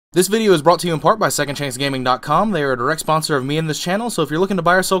This video is brought to you in part by SecondChanceGaming.com. They are a direct sponsor of me and this channel, so if you're looking to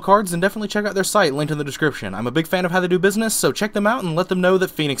buy or sell cards, then definitely check out their site, linked in the description. I'm a big fan of how they do business, so check them out and let them know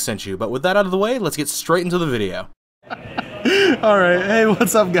that Phoenix sent you. But with that out of the way, let's get straight into the video. Alright, hey,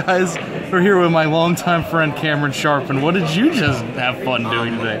 what's up guys? We're here with my longtime friend Cameron Sharpen. What did you just have fun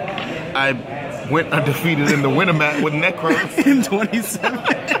doing today? I went undefeated in the winner mat with Nekroz. In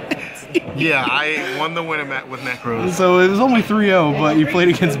 27? Yeah, I won the winner mat with Nekroz. So it was only 3-0, but you played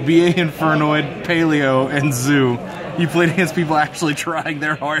against BA Infernoid, Paleo, and Zoo. You played against people actually trying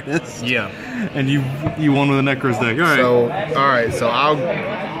their hardest. Yeah. And you won with a Nekroz deck. Alright, so I'll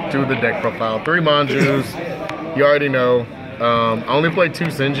do the deck profile. 3 Manjus, you already know. I only played 2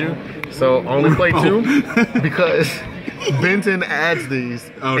 Senju, so only played 2 because Benton adds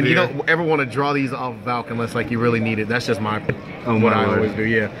these, and you don't ever want to draw these off Valk unless like you really need it. That's just what I always do.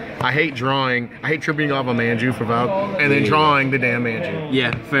 Yeah, I hate drawing. I hate tripping off a Manju for Valk and then drawing the damn Manju.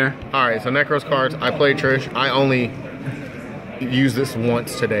 Yeah, fair. All right, so Nekroz cards. I played Trish. I only used this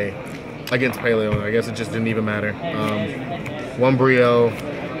once today against Paleo. I guess it just didn't even matter. 1 Brio,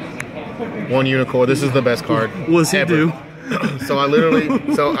 1 Unicorn. This is the best card. What's he do? So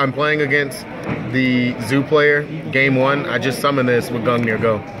I'm playing against the Zoo player, game 1. I just summoned this with Gungnir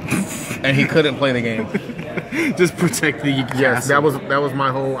Go, and he couldn't play the game. Just protect the Yes, that was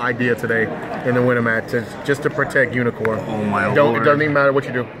my whole idea today in the winter mat, just to protect Unicorn. Oh my lord! It doesn't even matter what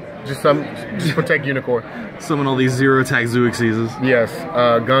you do, just protect Unicorn. Summon all these 0-attack Zoo Exceeses. Yes,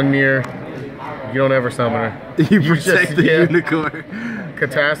 Gungnir, you don't ever summon her. You protect the Unicorn.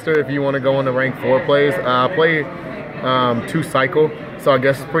 Catastor, if you want to go into rank 4 plays, play 2 Cycle. So I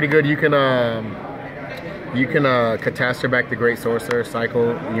guess it's pretty good. You can Catastor back the Great Sorcerer,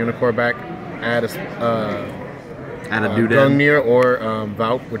 Cycle Unicorn back, add a doodad, Gungnir or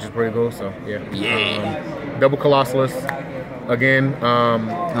Valk, which is pretty cool. So yeah. Double Colossalus again.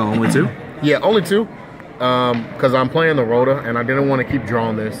 Only 2? Yeah, only 2. Because I'm playing the Rhoda and I didn't want to keep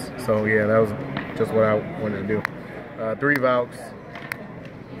drawing this. So yeah, that was just what I wanted to do. 3 Valks.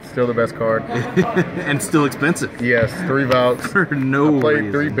 Still the best card. And still expensive. Yes, 3 Valks. For no I played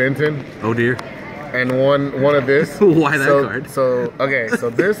reason. 3 Benton. Oh dear. And one of this. Why that card? So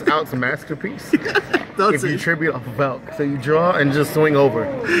this out's Masterpiece. If you tribute off of Valk. So you draw and just swing over.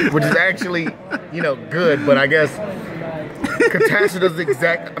 Which is actually, good, but I guess Catastor does the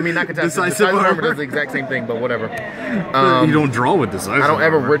exact, not Catastor, Decisive Armor does the exact same thing, but whatever. You don't draw with Decisive I don't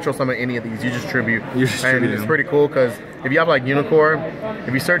ever Armor. ritual summon any of these, you just tribute. And it's pretty cool because if you have like Unicorn,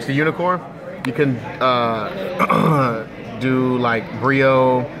 if you search the Unicorn, you can do like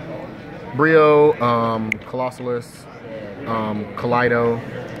Brio, Colossalus, Kaleido,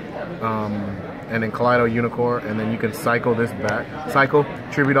 and then Kaleido Unicorn, and then you can cycle this back. Cycle,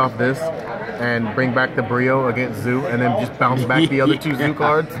 tribute off this, and bring back the Brio against Zoo, and then just bounce back the other 2 Zoo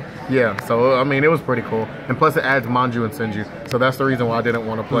cards. Yeah, so it was pretty cool. And plus it adds Manju and Senju. So that's the reason why I didn't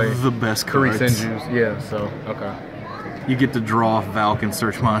want to play the best 3 cards. Senjus. Yeah, so, okay. You get to draw off Valk and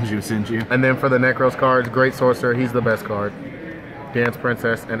search Manju Senju. And then for the Nekroz cards, Great Sorcerer, he's the best card. Dance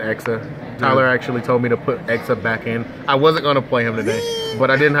Princess and Exa. Tyler actually told me to put Exa back in. I wasn't going to play him today,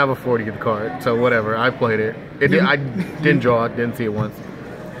 but I didn't have a 40th card, so whatever. I played it. I didn't draw it, didn't see it once.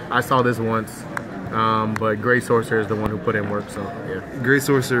 I saw this once, but Great Sorcerer is the one who put in work, so yeah. Great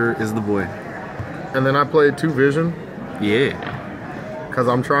Sorcerer is the boy. And then I played 2 Vision. Yeah. Because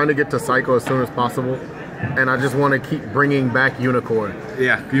I'm trying to get to Psycho as soon as possible, and I just want to keep bringing back Unicorn.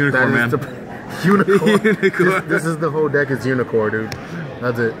 Yeah, Unicorn, man. Unicorn. Unicorn. This is the whole deck is Unicorn, dude.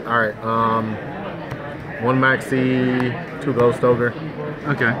 That's it. All right. 1 Maxi, 2 Ghost Ogre.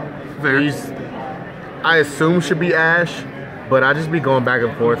 Okay. Fair. These, I assume should be Ash, but I just be going back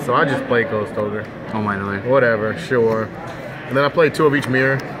and forth, so I just play Ghost Ogre. Oh my lord. Whatever, sure. And then I play 2 of each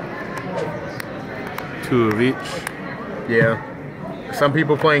mirror. 2 of each. Yeah. Some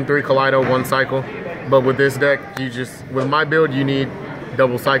people playing 3 Kaleido, 1 Cycle, but with this deck, with my build, you need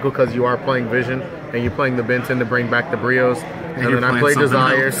double Cycle because you are playing Vision and you're playing the Benton to bring back the Brios. And then I play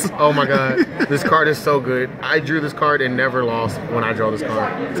Desires. Oh my god, this card is so good. I drew this card and never lost when I draw this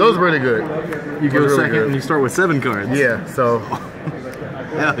card. So it's really good. You go really second and you start with 7 cards. Yeah, so.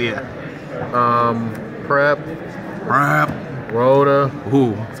 Hell yeah. Prep. Rhoda.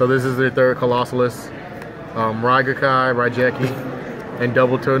 Ooh. So this is the 3rd Colossalus. Raigakai, Raijeki. And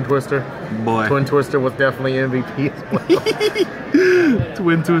double Twin Twister. Boy. Twin Twister was definitely MVP as well.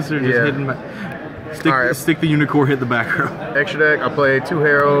 Twin Twister just hitting back. Stick the Unicorn, hit the back row. Extra deck, I played 2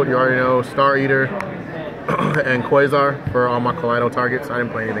 Herald, you already know, Star Eater, and Quasar for all my Kaleido targets. I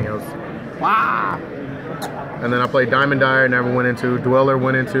didn't play anything else. Wow. And then I played Diamond Dyer, never went into. Dweller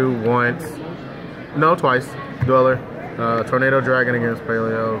went into once. No, twice. Dweller. Tornado Dragon against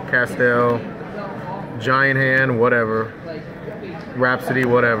Paleo, Castell, Giant Hand, whatever. Rhapsody,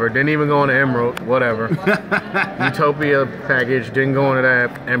 whatever. Didn't even go into Emerald, whatever. Utopia package, didn't go into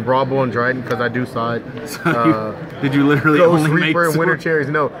that. And Bravo and Dryden, because I do side. So did you literally Ghost only Reaper make and Winter Cherries?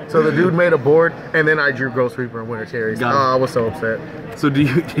 No. So the dude made a board, and then I drew Ghost Reaper and Winter Cherries. I was so upset. So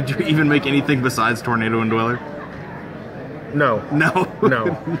did you even make anything besides Tornado and Dweller? No. No.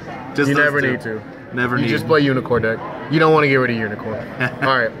 No. Just you never two. need to. Never need. You just play Unicorn deck. You don't want to get rid of Unicorn.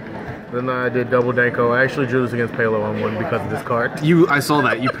 All right. Then I did double Denko. I actually drew this against Palo on one because of this card. I saw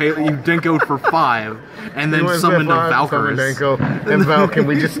that. You Denko'd for 5 and then summoned a Valkyrie. Denko and Valken.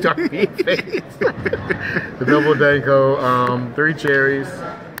 We just start being face. The double Denko, 3 cherries.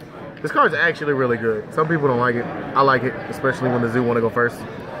 This card's actually really good. Some people don't like it. I like it, especially when the Zoo want to go first.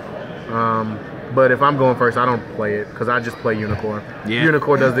 But if I'm going first, I don't play it because I just play Unicorn. Yeah.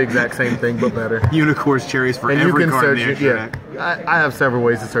 Unicorn does the exact same thing but better. Unicorn's cherries for every card in the extra deck. I have several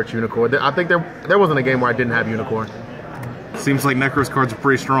ways to search Unicorn. I think there wasn't a game where I didn't have Unicorn. Seems like Nekroz cards are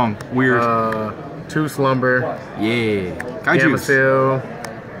pretty strong. Weird. 2 Slumber. Yeah. Kaijus. Yamasil.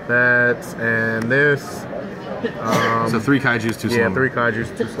 That and this. So 3 Kaijus, 2 Slumbers. Yeah, 3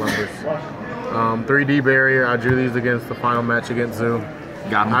 Kaijus, 2 Slumbers. 3D Barrier. I drew these against the final match against Zoo.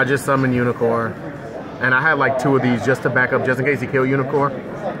 Got him. I just summoned Unicorn. And I had like 2 of these just to back up, just in case he killed Unicorn.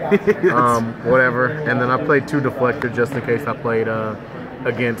 Whatever. And then I played 2 Deflector just in case I played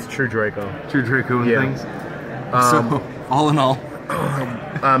against True Draco. True Draco and things. So, all in all.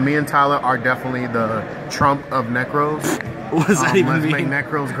 Me and Tyler are definitely the Trump of Nekroz. What does that even mean? Let's make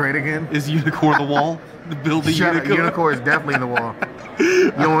Nekroz great again. Is Unicorn the wall? Build the Unicorn? Unicorn is definitely the wall.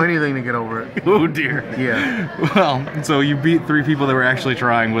 You don't want anything to get over it. Oh dear. Yeah. Well, so you beat 3 people that were actually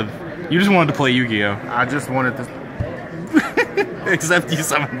trying with... You just wanted to play Yu-Gi-Oh! I just wanted to... Except you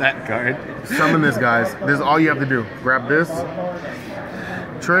summoned that card. Summon this, guys. This is all you have to do. Grab this.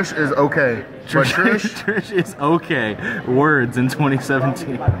 Trish is okay. Trish is okay. Words in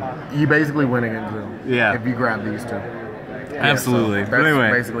 2017. You basically win against them. Yeah. If you grab these 2. Absolutely. Yeah, so but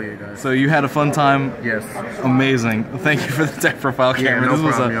anyway, basically it, guys. So you had a fun time. Yes. Amazing. Thank you for the deck profile, Cameron. Yeah,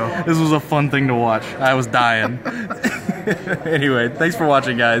 no problem, this was a fun thing to watch. I was dying. Anyway, thanks for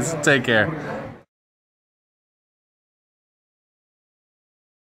watching, guys. Take care.